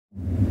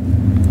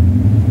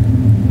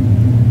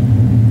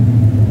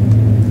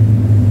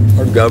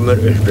government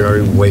is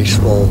very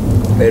wasteful.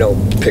 They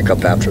don't pick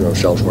up after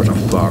themselves worth a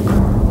fuck.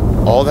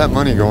 All that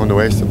money going to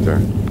waste up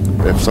there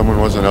if someone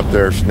wasn't up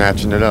there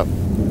snatching it up.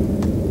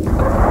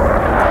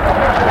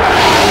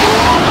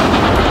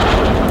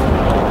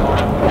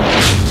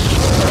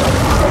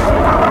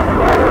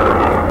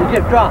 He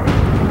just dropped.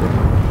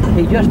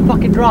 He just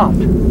fucking dropped.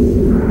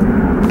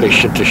 They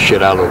shit the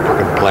shit out of the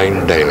fucking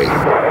plane daily.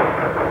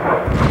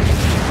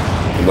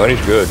 The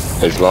money's good.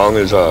 As long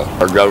as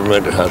our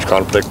government has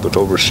conflict with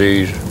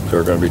overseas,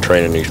 they're going to be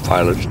training these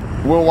pilots.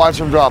 We'll watch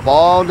them drop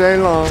all day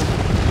long.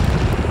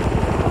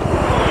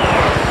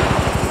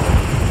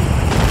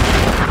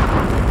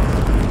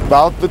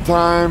 About the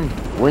time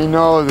we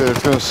know that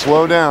it's going to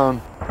slow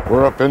down,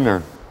 we're up in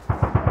there.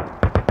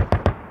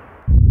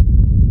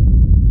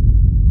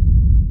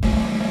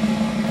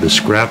 The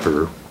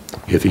scrapper,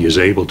 if he is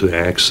able to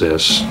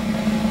access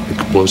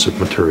explosive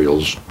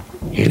materials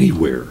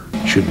anywhere,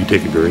 should be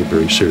taken very,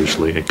 very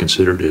seriously and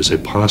considered as a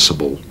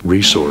possible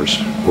resource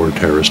for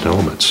terrorist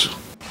elements.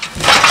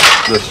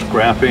 The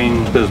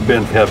scrapping has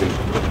been heavy.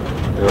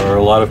 There are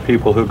a lot of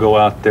people who go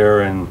out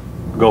there and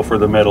go for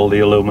the metal, the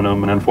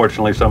aluminum, and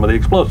unfortunately some of the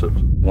explosives.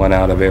 1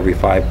 out of every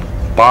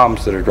 5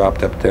 bombs that are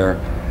dropped up there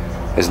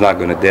is not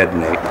going to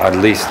detonate, at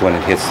least when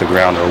it hits the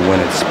ground or when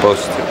it's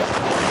supposed to.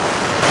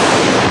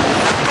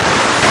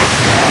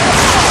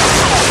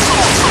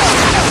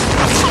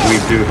 We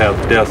do have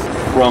death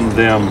from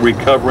them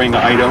recovering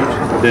items,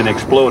 then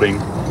exploding.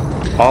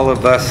 All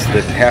of us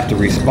that have to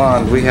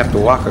respond, we have to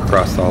walk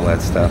across all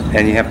that stuff.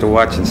 And you have to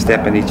watch and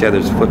step in each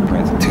other's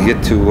footprints to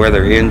get to where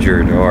they're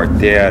injured or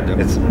dead.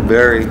 It's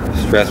very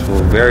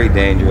stressful, very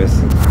dangerous.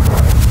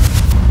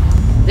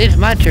 This is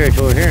my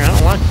territory here, and I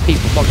don't like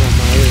people fucking on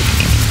my head.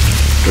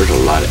 There's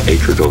a lot of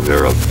acres over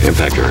there of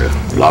impact area.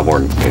 A lot more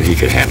than he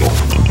could handle.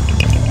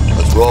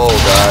 Let's roll,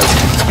 guys.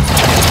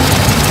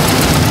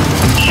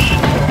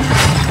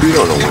 You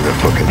don't know when the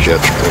fucking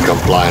jet's gonna come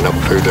flying up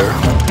through there.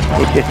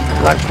 It's just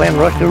like playing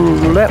Russian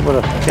roulette with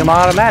a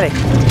semi-automatic.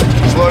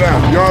 Slow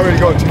down. You're already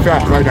going too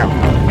fast right now.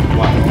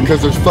 Why?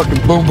 Because there's fucking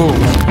boom booms.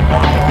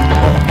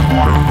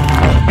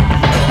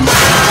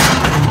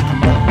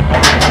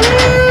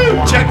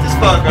 Check this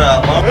fucker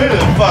out, man. It is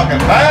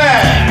fucking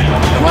bad.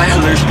 Am I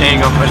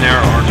hallucinating up in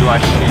there, or do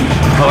I see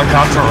a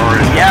helicopter,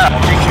 or yeah,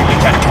 I think you can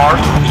catch car?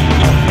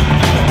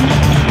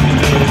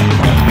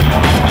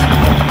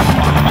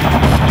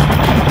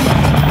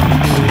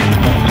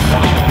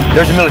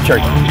 There's a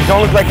military. It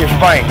don't look like you're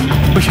spying.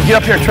 We should get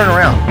up here and turn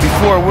around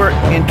before we're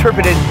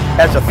interpreted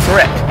as a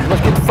threat. Let's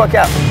get the fuck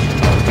out.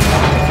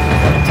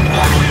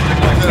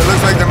 It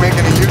looks like they're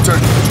making a U-turn.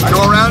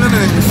 Go around them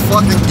and then you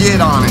fucking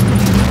get on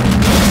it.